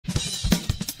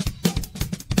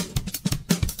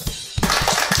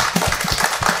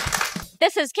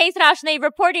This is Kate Rathle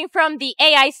reporting from the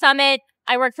AI Summit.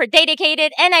 I work for DATAcated,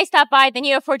 and I stopped by the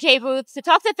Neo4j booth to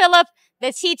talk to Philip, the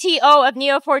CTO of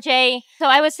Neo4j. So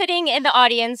I was sitting in the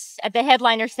audience at the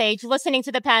headliner stage, listening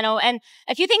to the panel, and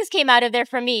a few things came out of there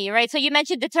for me, right? So you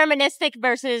mentioned deterministic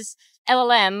versus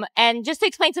LLM, and just to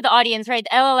explain to the audience, right,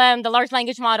 LLM, the large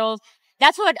language models,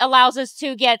 that's what allows us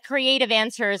to get creative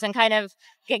answers and kind of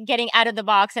getting out of the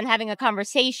box and having a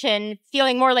conversation,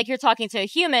 feeling more like you're talking to a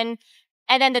human.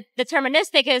 And then the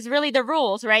deterministic is really the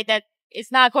rules, right? That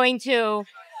it's not going to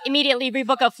immediately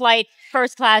rebook a flight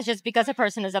first class just because a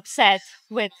person is upset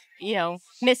with,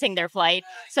 missing their flight.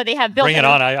 So they have built Bring it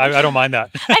on. I don't mind that.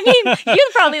 I mean,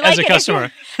 you'd probably like it. As a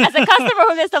customer. As a customer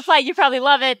who missed a flight, you probably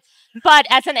love it. But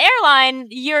as an airline,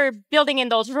 you're building in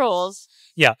those rules.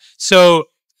 Yeah. So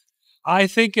I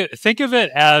think of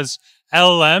it as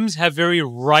LLMs have very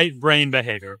right brain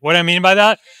behavior. What I mean by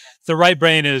that, the right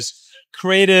brain is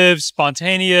creative,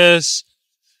 spontaneous.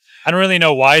 I don't really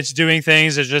know why it's doing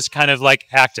things. It's just kind of like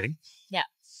acting. Yeah.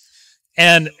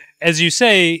 And as you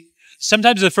say,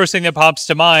 sometimes the first thing that pops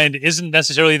to mind isn't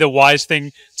necessarily the wise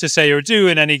thing to say or do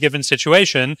in any given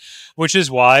situation, which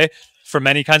is why for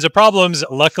many kinds of problems,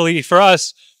 luckily for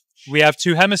us, we have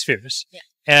two hemispheres. Yeah.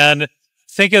 And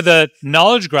think of the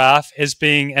knowledge graph as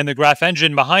being, and the graph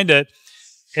engine behind it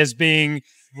as being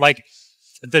like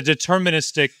the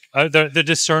deterministic, the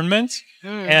discernment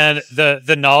and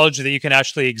the knowledge that you can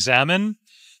actually examine,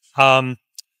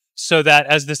 so that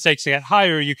as the stakes get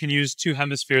higher, you can use two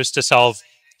hemispheres to solve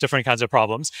different kinds of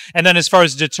problems. And then as far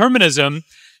as determinism,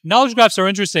 knowledge graphs are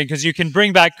interesting because you can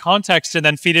bring back context and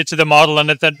then feed it to the model and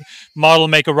let that model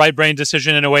make a right brain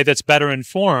decision in a way that's better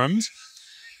informed.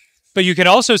 But you can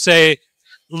also say,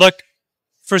 look,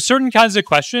 for certain kinds of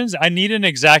questions, I need an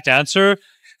exact answer.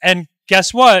 And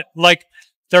guess what? Like,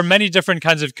 there are many different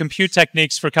kinds of compute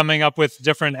techniques for coming up with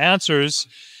different answers.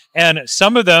 And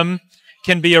some of them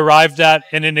can be arrived at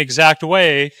in an exact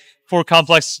way for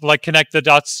complex, like connect the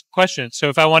dots questions. So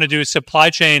if I want to do a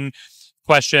supply chain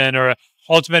question or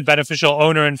ultimate beneficial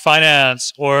owner in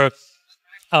finance or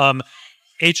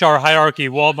HR hierarchy,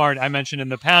 Walmart, I mentioned in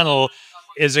the panel,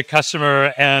 is a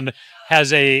customer and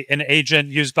has an agent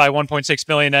used by 1.6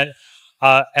 million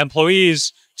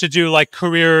employees to do like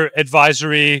career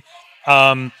advisory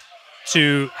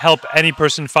to help any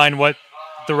person find what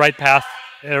the right path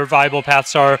or viable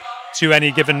paths are to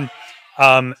any given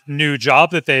new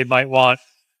job that they might want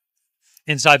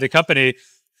inside the company.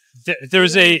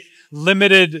 There's a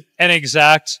limited and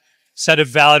exact set of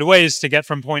valid ways to get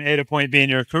from point A to point B in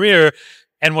your career.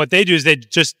 And what they do is they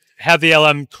just have the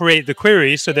LM create the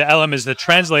query. So the LM is the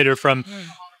translator from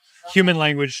human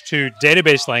language to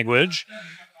database language,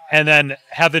 and then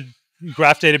have the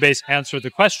graph database answer the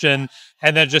question,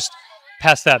 and then just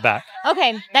pass that back.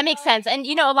 Okay, that makes sense. And,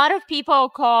 a lot of people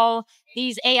call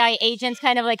these AI agents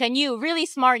kind of like a really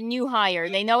smart new hire.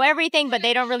 They know everything, but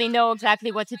they don't really know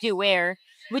exactly what to do where.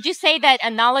 Would you say that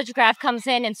a knowledge graph comes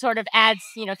in and sort of adds,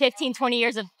 15, 20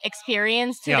 years of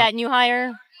experience to that new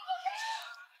hire?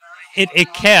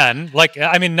 It can. Like,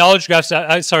 I mean, knowledge graphs,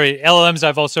 LLMs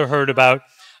I've also heard about,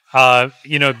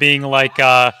 being like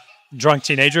drunk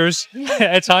teenagers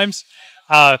at times,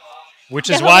 which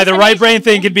is why the right brain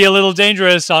thing can be a little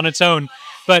dangerous on its own.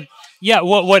 But yeah,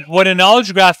 what a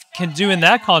knowledge graph can do in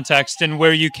that context, and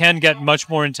where you can get much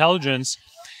more intelligence,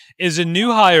 is a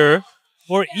new hire,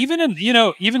 or even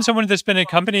even someone that's been in a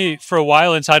company for a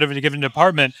while inside of a given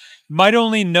department might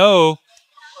only know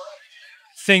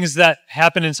things that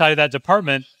happen inside of that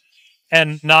department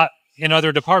and not in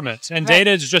other departments. And data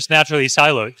is just naturally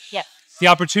siloed. Yeah. The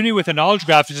opportunity with a knowledge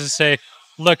graph is to say,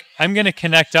 look, I'm going to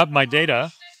connect up my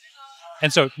data.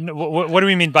 And so what do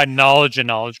we mean by knowledge and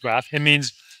knowledge graph? It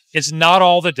means it's not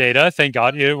all the data, thank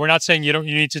God. We're not saying you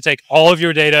need to take all of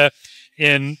your data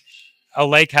in a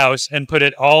lake house and put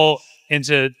it all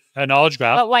into a knowledge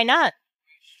graph. But why not?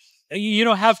 You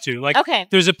don't have to. Like, okay.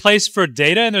 There's a place for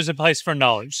data and there's a place for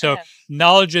knowledge. So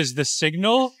knowledge is the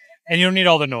signal, and you don't need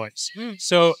all the noise.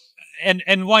 So,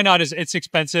 and why not? It's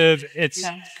expensive. It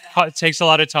takes a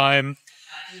lot of time.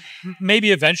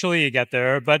 Maybe eventually you get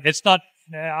there, but it's not.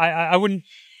 I wouldn't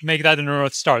make that the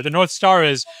North Star. The North Star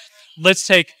is, let's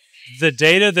take the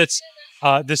data that's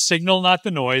the signal, not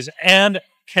the noise, and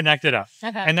connect it up.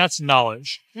 Okay. And that's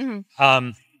knowledge. And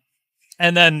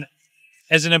then,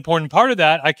 as an important part of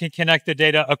that, I can connect the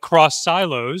data across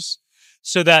silos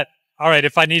so that, all right,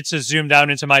 if I need to zoom down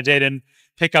into my data and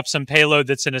pick up some payload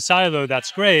that's in a silo,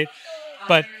 that's great.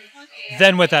 But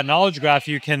then with that knowledge graph,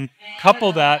 you can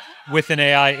couple that with an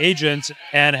AI agent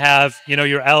and have,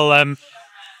 your LLM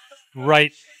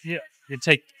you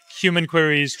take human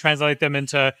queries, translate them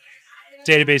into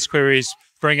database queries,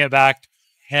 bring it back,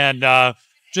 and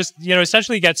just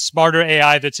essentially get smarter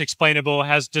AI that's explainable,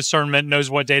 has discernment, knows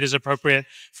what data is appropriate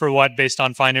for what based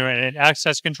on finite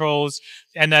access controls,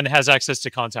 and then has access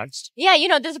to context. Yeah,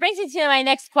 this brings me to my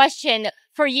next question.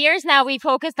 For years now, we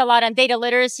focused a lot on data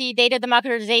literacy, data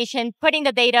democratization, putting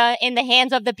the data in the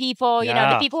hands of the people,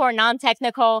 the people who are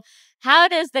non-technical. How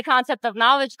does the concept of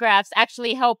knowledge graphs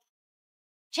actually help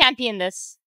champion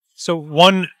this? So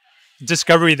one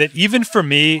discovery that even for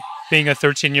me, being a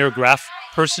 13-year graph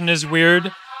person is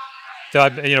weird, though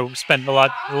I've spent a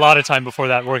lot of time before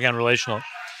that working on relational,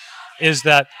 is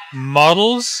that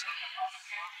models,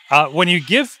 when you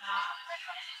give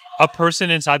a person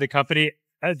inside the company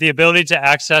the ability to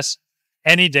access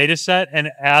any data set and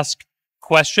ask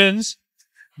questions,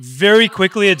 very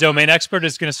quickly a domain expert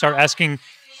is going to start asking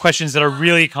questions that are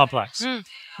really complex,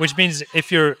 which means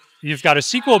if you've got a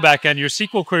SQL backend, your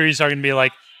SQL queries are going to be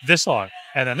like this long,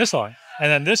 and then this long,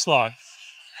 and then this long,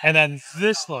 and then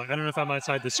this long. I don't know if I'm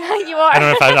outside the screen. You are. I don't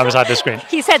know if I'm outside the screen.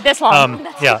 He said this long.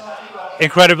 Yeah,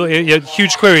 incredibly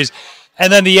huge queries.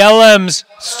 And then the LLMs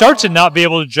start to not be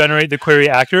able to generate the query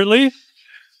accurately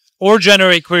or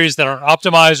generate queries that aren't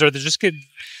optimized or that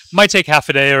might take half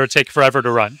a day or take forever to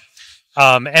run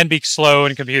and be slow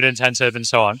and compute intensive and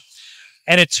so on.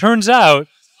 And it turns out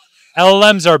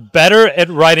LLMs are better at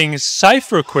writing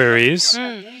Cypher queries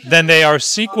than they are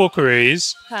SQL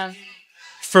queries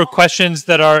for questions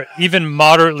that are even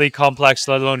moderately complex,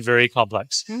 let alone very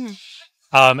complex.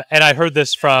 And I heard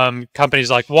this from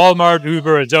companies like Walmart,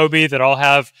 Uber, Adobe, that all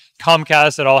have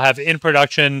Comcast, that all have in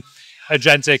production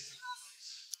agentic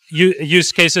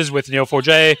use cases with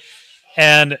Neo4j.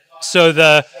 And so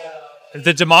the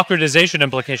democratization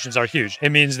implications are huge.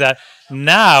 It means that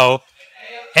now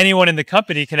anyone in the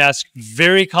company can ask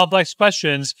very complex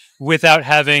questions without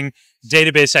having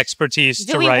database expertise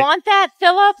to write. Do we want that,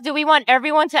 Philip? Do we want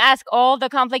everyone to ask all the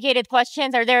complicated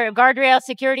questions? Are there guardrail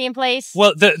security in place?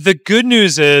 Well, the good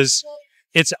news is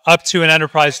it's up to an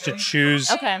enterprise to choose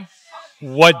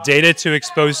what data to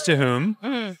expose to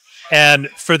whom. And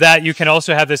for that, you can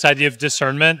also have this idea of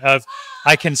discernment of,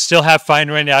 I can still have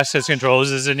fine-grained access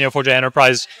controls. This is a Neo4j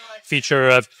enterprise feature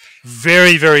of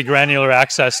very, very granular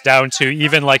access down to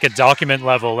even like a document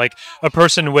level. Like a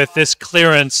person with this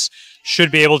clearance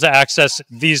should be able to access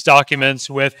these documents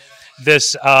with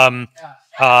this,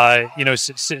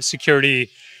 security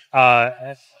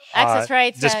access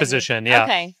rights disposition.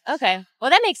 Okay. Well,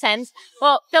 that makes sense.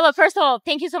 Well, Philip, first of all,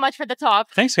 thank you so much for the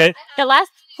talk. Thanks, Kate. The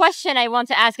last question I want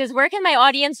to ask is, where can my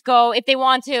audience go if they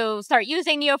want to start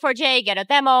using Neo4j, get a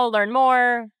demo, learn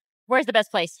more? Where's the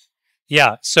best place?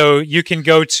 Yeah, so you can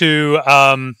go to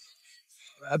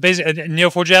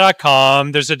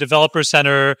neo4j.com. There's a developer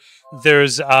center.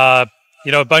 There's a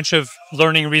bunch of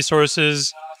learning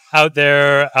resources out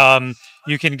there.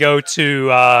 You can go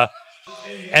to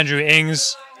Andrew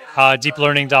Ng's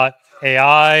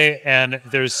deeplearning.ai, and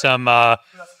there's some a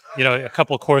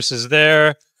couple courses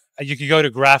there. You can go to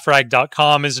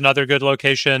graphrag.com is another good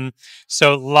location.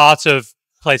 So lots of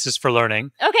places for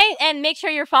learning. Okay, and make sure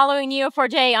you're following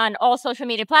Neo4j on all social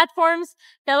media platforms.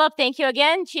 Philip, thank you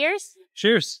again. Cheers.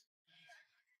 Cheers.